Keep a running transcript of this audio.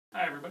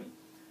Hi everybody.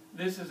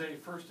 This is a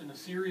first in a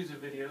series of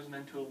videos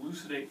meant to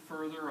elucidate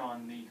further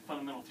on the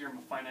fundamental theorem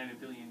of finite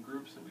abelian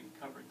groups that we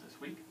covered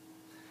this week.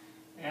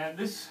 And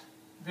this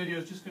video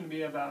is just going to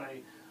be about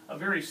a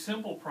very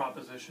simple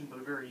proposition,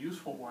 but a very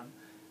useful one,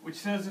 which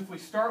says if we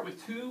start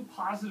with two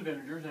positive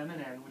integers, m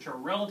and n, which are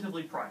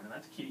relatively prime, and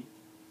that's key,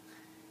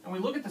 and we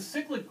look at the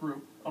cyclic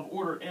group of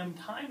order m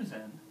times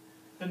n,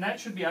 then that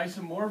should be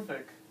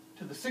isomorphic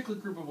to the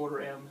cyclic group of order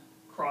m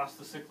cross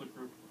the cyclic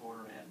group of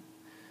order n.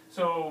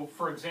 So,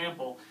 for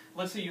example,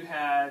 let's say you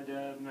had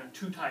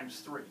 2 times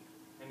 3,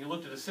 and you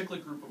looked at a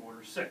cyclic group of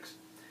order 6.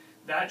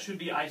 That should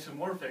be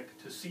isomorphic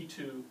to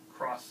C2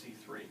 cross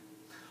C3.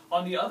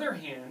 On the other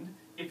hand,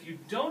 if you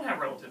don't have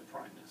relative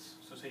primeness,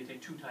 so say you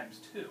take 2 times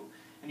 2,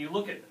 and you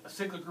look at a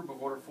cyclic group of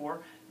order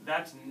 4,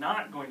 that's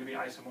not going to be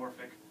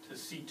isomorphic to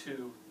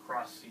C2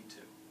 cross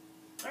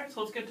C2. Alright, so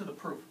let's get to the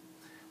proof.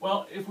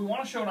 Well, if we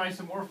want to show an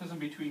isomorphism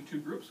between two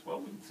groups, well,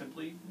 we can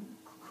simply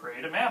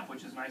create a map,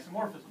 which is an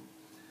isomorphism.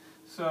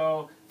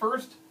 So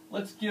first,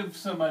 let's give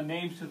some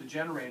names to the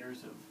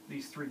generators of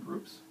these three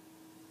groups.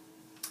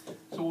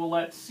 So we'll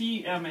let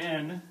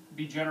Cmn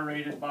be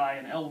generated by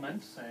an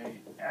element, say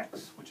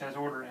x, which has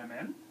order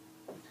mn.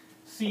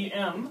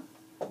 Cm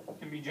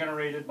can be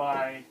generated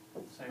by,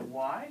 say,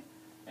 y.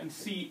 And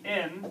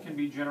Cn can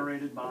be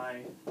generated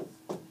by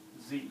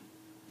z.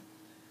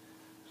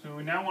 So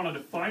we now want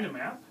to define a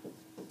map.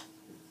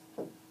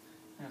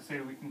 And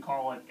say we can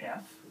call it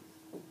f.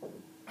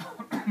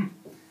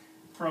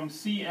 From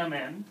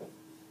Cmn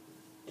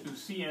to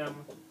Cm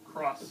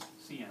cross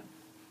Cn.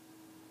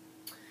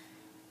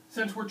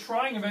 Since we're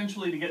trying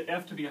eventually to get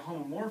f to be a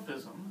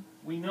homomorphism,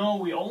 we know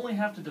we only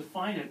have to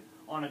define it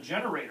on a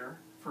generator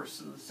for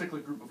the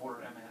cyclic group of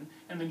order mn,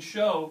 and then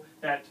show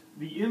that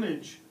the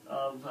image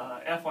of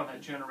f on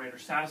that generator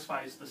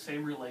satisfies the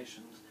same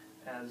relations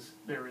as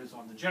there is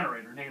on the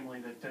generator,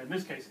 namely that in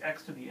this case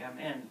x to the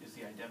mn is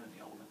the identity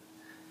element.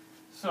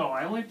 So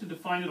I only have to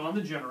define it on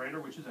the generator,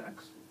 which is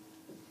x.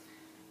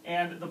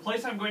 And the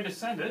place I'm going to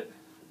send it,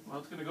 well,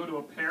 it's going to go to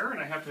a pair, and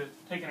I have to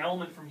take an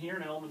element from here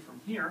and an element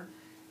from here.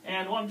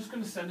 And, well, I'm just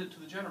going to send it to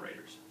the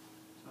generators.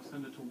 So I'll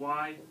send it to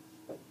y,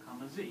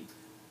 comma z.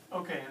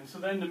 Okay, and so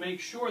then to make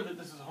sure that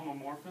this is a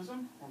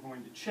homomorphism, we're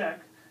going to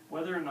check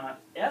whether or not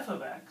f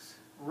of x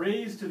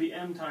raised to the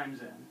m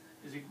times n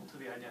is equal to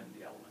the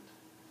identity element.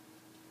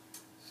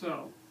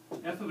 So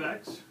f of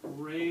x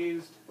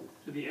raised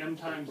to the m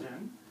times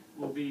n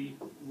will be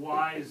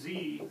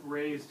yz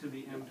raised to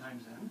the m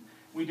times n.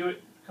 We do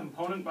it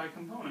component by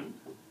component.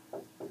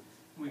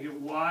 We get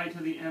y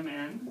to the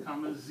mn,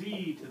 comma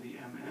z to the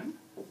mn.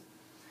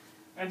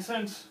 And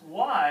since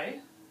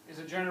y is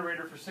a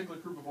generator for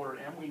cyclic group of order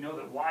m, we know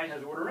that y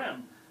has order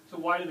m. So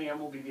y to the m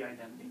will be the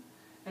identity.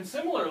 And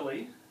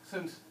similarly,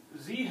 since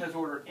z has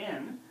order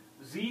n,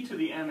 z to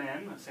the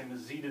mn, the same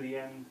as z to the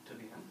n to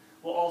the n,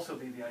 will also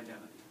be the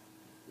identity.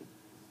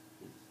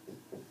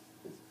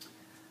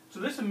 So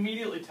this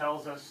immediately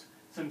tells us,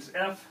 since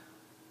f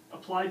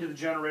applied to the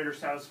generator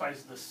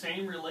satisfies the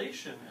same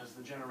relation as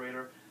the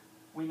generator,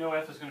 we know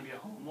f is going to be a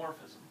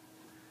homomorphism.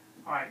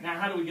 Alright, now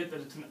how do we get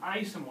that it's an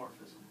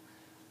isomorphism?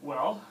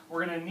 Well,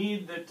 we're going to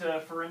need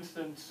that, for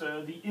instance,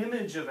 the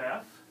image of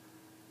f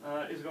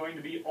is going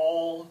to be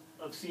all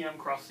of Cm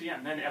cross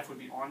Cn. Then f would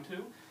be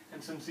onto.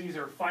 And since these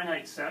are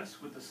finite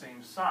sets with the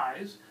same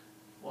size,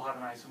 we'll have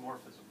an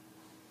isomorphism.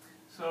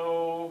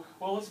 So,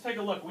 well, let's take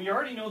a look. We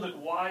already know that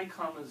y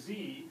comma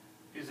z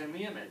is in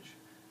the image.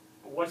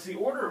 But what's the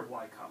order of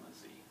y comma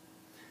z?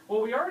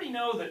 Well, we already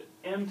know that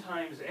m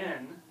times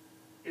n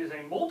is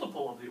a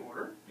multiple of the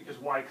order, because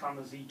y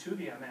comma z to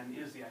the mn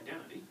is the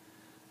identity.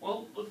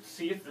 Well, let's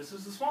see if this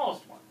is the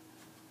smallest one.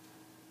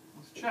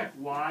 Let's check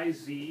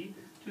yz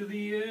to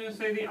the,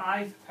 say, the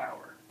ith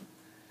power.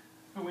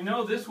 So we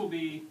know this will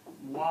be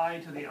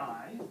y to the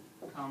I,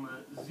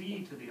 comma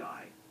z to the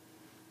I.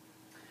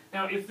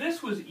 Now, if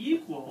this was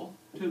equal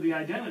to the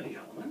identity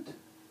element,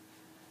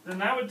 then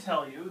that would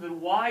tell you that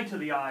y to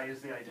the I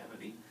is the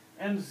identity,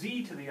 and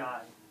z to the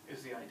I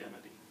is the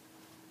identity.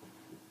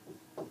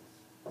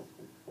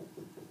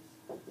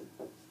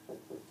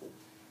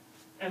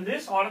 And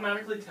this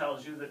automatically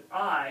tells you that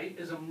I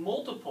is a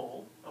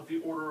multiple of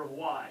the order of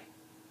y.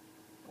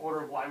 The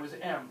order of y was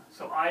m,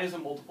 so I is a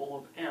multiple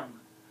of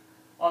m.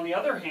 On the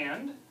other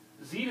hand,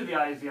 z to the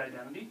I is the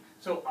identity,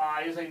 so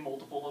I is a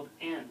multiple of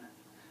n.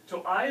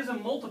 So I is a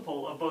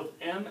multiple of both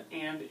m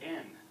and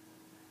n.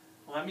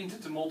 Well, that means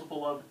it's a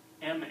multiple of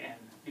mn,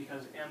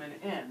 because m and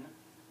n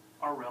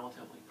are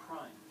relatively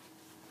prime.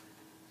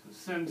 So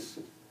since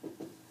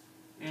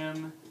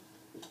m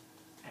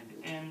and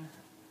n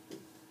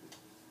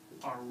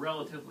are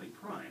relatively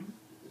prime,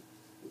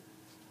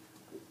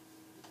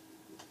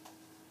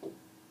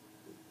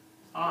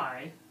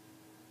 I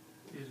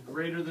is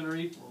greater than or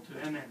equal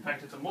to mn. In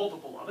fact, it's a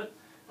multiple of it,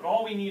 but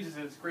all we need is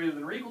that it's greater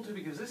than or equal to,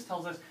 because this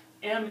tells us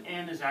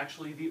mn is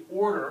actually the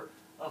order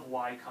of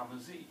y comma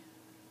z.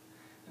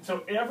 And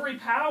so every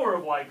power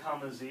of y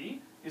comma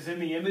z is in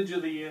the image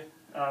of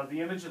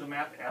the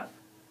map f,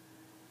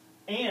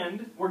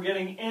 and we're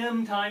getting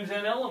m times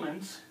n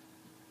elements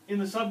in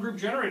the subgroup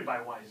generated by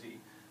YZ.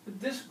 But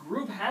this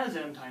group has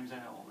M times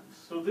N elements.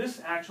 So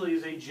this actually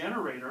is a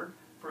generator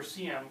for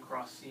CM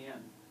cross CN.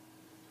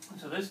 And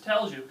so this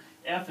tells you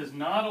F is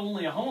not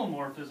only a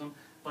homomorphism,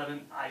 but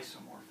an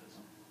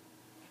isomorphism.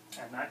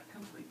 And that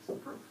completes the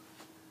proof.